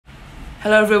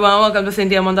Hello everyone, welcome to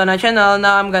Cynthia Montana channel.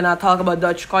 Now I'm gonna talk about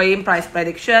Dogecoin price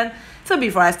prediction. So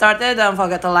before I started, don't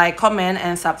forget to like, comment,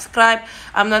 and subscribe.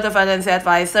 I'm not a financial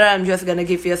advisor. I'm just gonna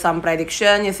give you some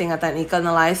prediction using a technical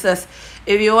analysis.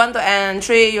 If you want to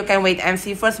entry, you can wait and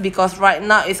see first because right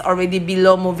now it's already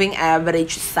below moving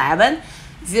average 7.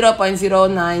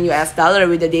 0.09 US dollar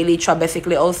with the daily chart.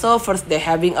 Basically also first they're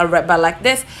having a red bar like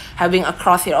this, having a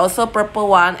cross here also, purple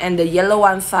one, and the yellow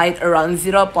one side around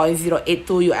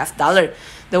 0.082 US dollar.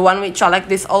 The one with chart like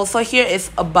this also here is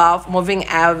above moving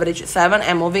average 7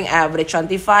 and moving average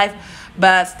 25,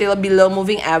 but still below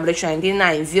moving average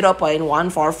 99,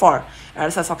 0.144.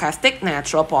 There's a stochastic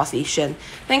natural position.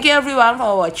 Thank you everyone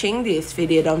for watching this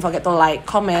video. Don't forget to like,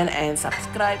 comment, and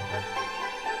subscribe.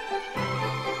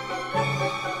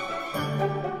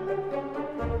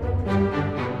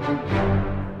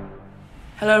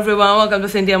 Hello everyone, welcome to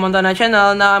Cynthia Montana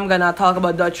channel. Now I'm gonna talk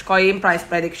about Dogecoin price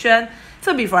prediction.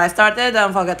 So before I started,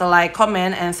 don't forget to like,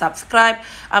 comment, and subscribe.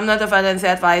 I'm not a financial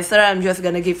advisor. I'm just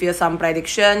gonna give you some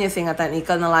prediction using a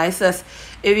technical analysis.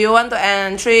 If you want to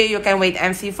entry, you can wait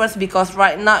and see first because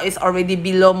right now it's already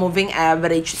below moving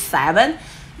average 7.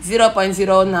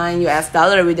 0.09 US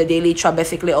dollar with the daily chart.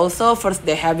 Basically also first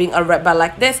they're having a red bar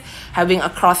like this, having a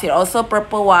cross here also,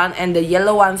 purple one, and the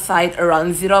yellow one side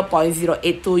around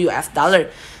 0.082 US dollar.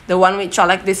 The one with chart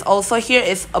like this also here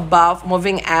is above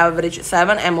moving average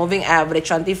 7 and moving average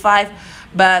 25,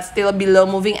 but still below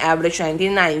moving average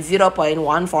 99,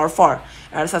 0.144.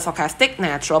 There's a stochastic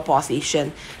natural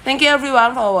position. Thank you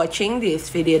everyone for watching this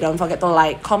video. Don't forget to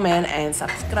like, comment, and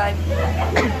subscribe.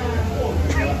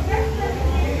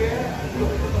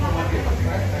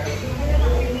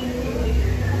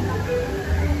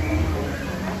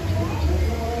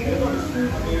 Hello, everyone. Welcome to Cynthia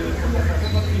Montana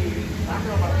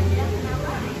channel.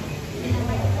 Now I'm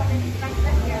gonna talk about Dogecoin price prediction. So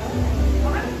before I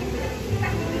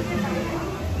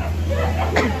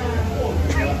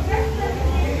started,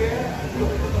 don't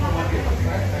forget to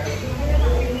like, comment,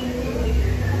 and subscribe.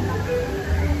 I'm not a financial advisor. I'm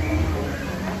just gonna give you some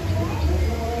prediction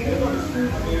using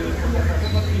a technical analysis. If you want to entry, you can wait and see first because right now it's already below moving average 7. 0.09 US dollar with the daily chart. Basically also first they're having a red bar like this, having a cross here also, purple one, and the yellow one side around 0.082 US dollar. The one with chart like this also here is above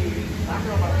moving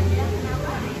average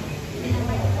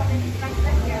 7 and moving average 25, but still below moving average 99, 0.144. There's a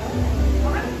stochastic natural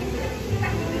position. Thank you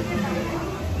everyone for watching this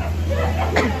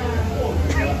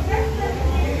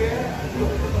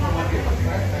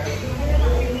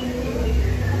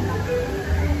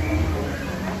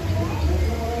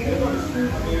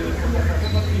video. Don't forget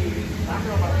to like, comment,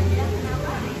 and subscribe.